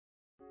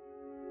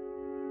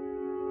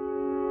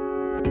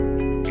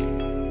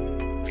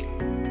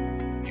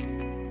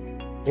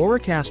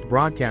Auracast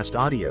broadcast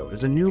audio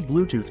is a new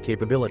Bluetooth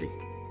capability.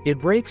 It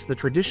breaks the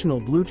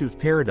traditional Bluetooth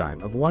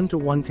paradigm of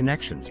one-to-one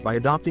connections by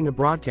adopting a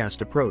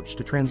broadcast approach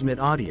to transmit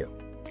audio,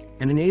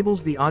 and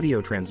enables the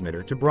audio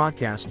transmitter to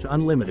broadcast to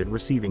unlimited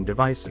receiving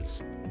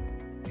devices.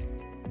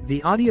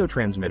 The audio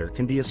transmitter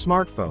can be a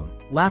smartphone,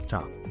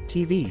 laptop,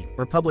 TV,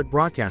 or public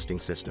broadcasting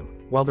system,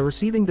 while the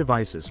receiving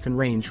devices can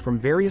range from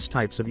various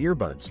types of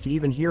earbuds to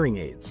even hearing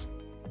aids.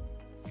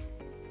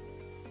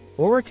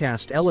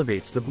 Auracast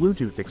elevates the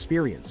Bluetooth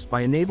experience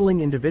by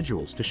enabling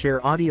individuals to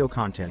share audio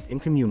content in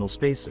communal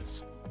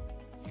spaces.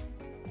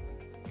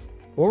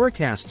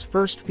 Auracast's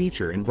first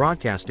feature in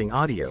broadcasting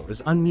audio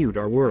is Unmute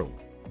Our World,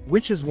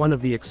 which is one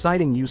of the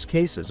exciting use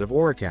cases of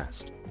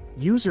Auracast.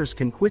 Users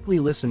can quickly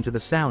listen to the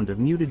sound of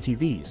muted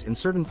TVs in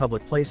certain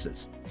public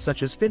places,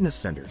 such as fitness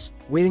centers,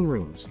 waiting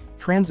rooms,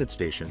 transit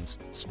stations,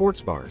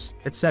 sports bars,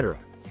 etc.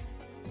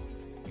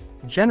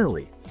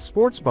 Generally,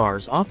 sports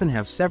bars often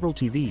have several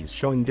TVs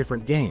showing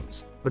different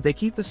games, but they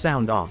keep the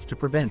sound off to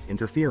prevent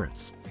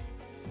interference.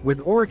 With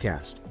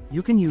Auracast,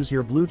 you can use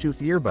your Bluetooth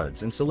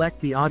earbuds and select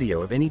the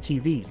audio of any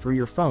TV through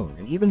your phone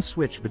and even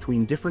switch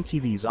between different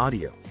TVs'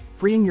 audio,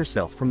 freeing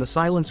yourself from the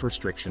silence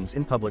restrictions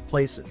in public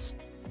places.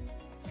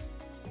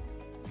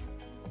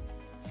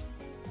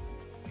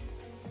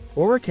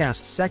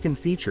 Auracast's second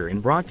feature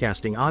in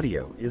broadcasting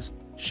audio is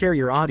Share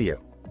Your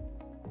Audio.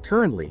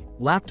 Currently,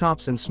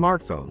 laptops and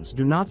smartphones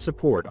do not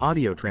support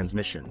audio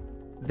transmission.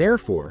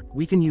 Therefore,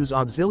 we can use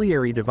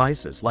auxiliary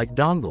devices like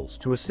dongles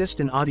to assist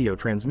in audio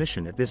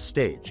transmission at this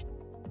stage.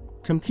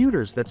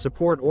 Computers that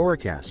support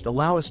Auracast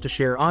allow us to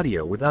share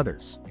audio with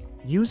others.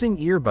 Using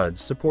earbuds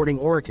supporting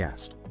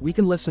Auracast, we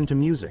can listen to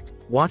music,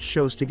 watch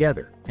shows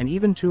together, and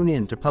even tune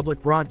in to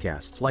public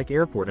broadcasts like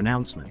airport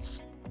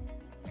announcements.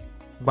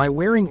 By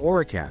wearing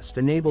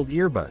Auracast-enabled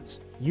earbuds,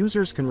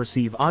 users can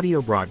receive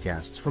audio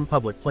broadcasts from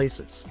public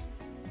places.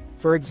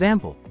 For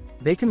example,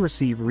 they can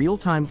receive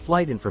real-time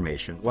flight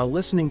information while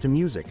listening to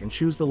music and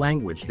choose the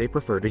language they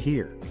prefer to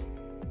hear.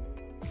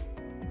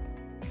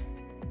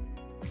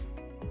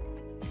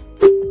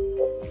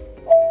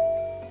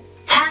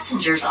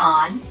 Passengers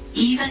on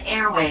EVA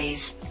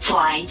Airways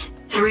Flight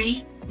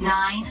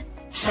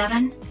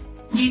 397,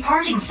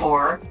 departing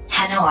for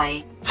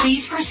Hanoi,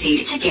 please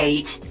proceed to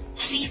gate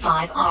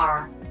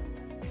C5R.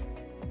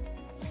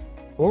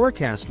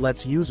 Auracast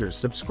lets users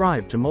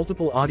subscribe to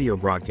multiple audio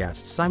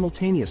broadcasts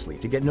simultaneously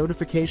to get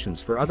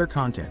notifications for other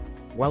content,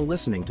 while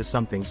listening to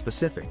something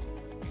specific.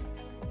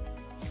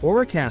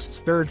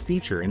 Auracast's third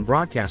feature in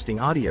broadcasting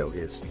audio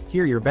is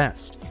Hear Your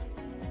Best.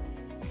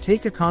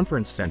 Take a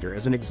conference center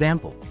as an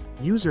example.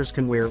 Users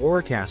can wear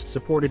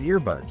Auracast-supported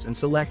earbuds and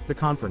select the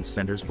conference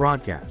center's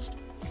broadcast.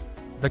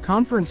 The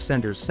conference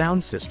center's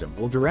sound system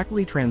will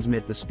directly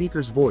transmit the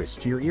speaker's voice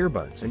to your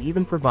earbuds and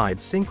even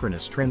provide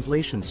synchronous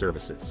translation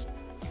services.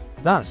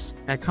 Thus,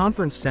 at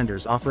conference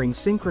centers offering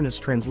synchronous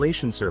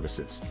translation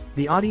services,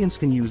 the audience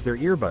can use their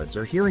earbuds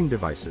or hearing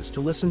devices to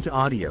listen to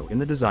audio in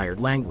the desired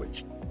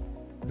language.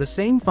 The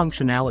same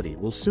functionality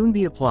will soon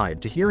be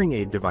applied to hearing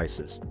aid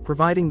devices,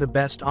 providing the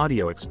best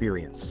audio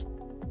experience.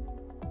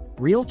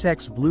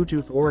 Realtek's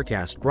Bluetooth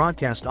Auracast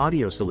broadcast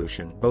audio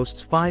solution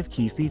boasts 5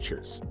 key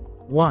features.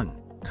 1.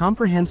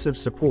 Comprehensive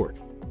support.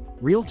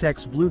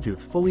 Realtek's Bluetooth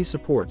fully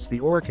supports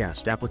the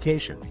Auracast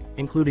application,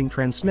 including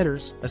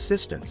transmitters,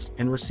 assistants,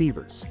 and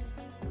receivers.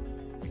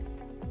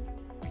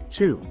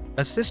 2.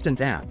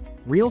 Assistant app.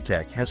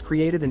 Realtek has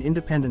created an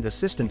independent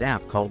assistant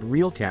app called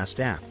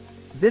Realcast app.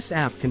 This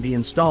app can be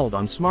installed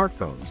on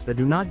smartphones that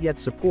do not yet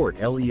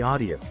support LE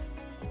audio.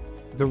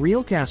 The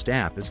Realcast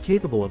app is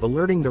capable of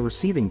alerting the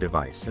receiving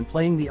device and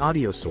playing the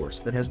audio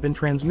source that has been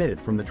transmitted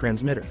from the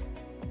transmitter.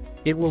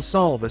 It will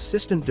solve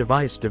assistant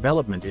device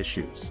development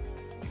issues.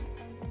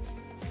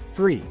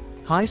 3.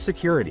 High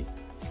security.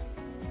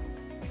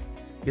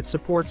 It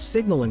supports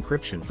signal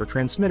encryption for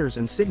transmitters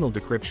and signal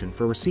decryption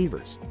for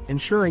receivers,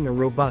 ensuring a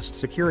robust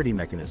security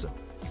mechanism.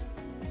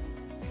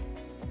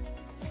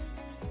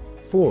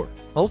 4.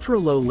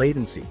 Ultra-low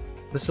latency 4.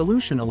 The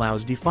solution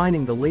allows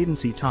defining the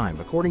latency time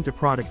according to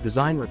product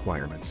design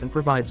requirements and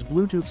provides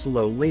Bluetooth's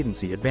low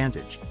latency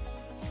advantage.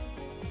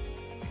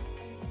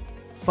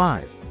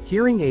 5.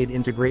 Hearing aid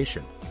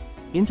integration.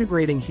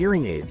 Integrating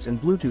hearing aids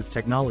and Bluetooth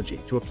technology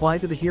to apply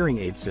to the hearing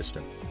aid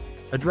system,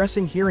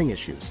 addressing hearing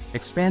issues,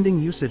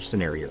 expanding usage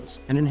scenarios,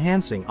 and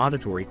enhancing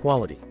auditory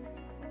quality.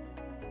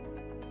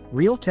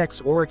 Realtek's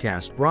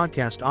Auracast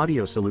broadcast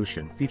audio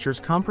solution features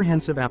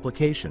comprehensive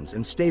applications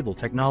and stable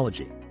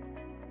technology.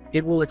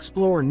 It will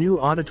explore new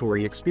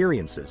auditory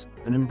experiences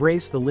and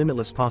embrace the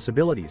limitless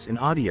possibilities in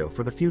audio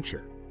for the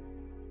future.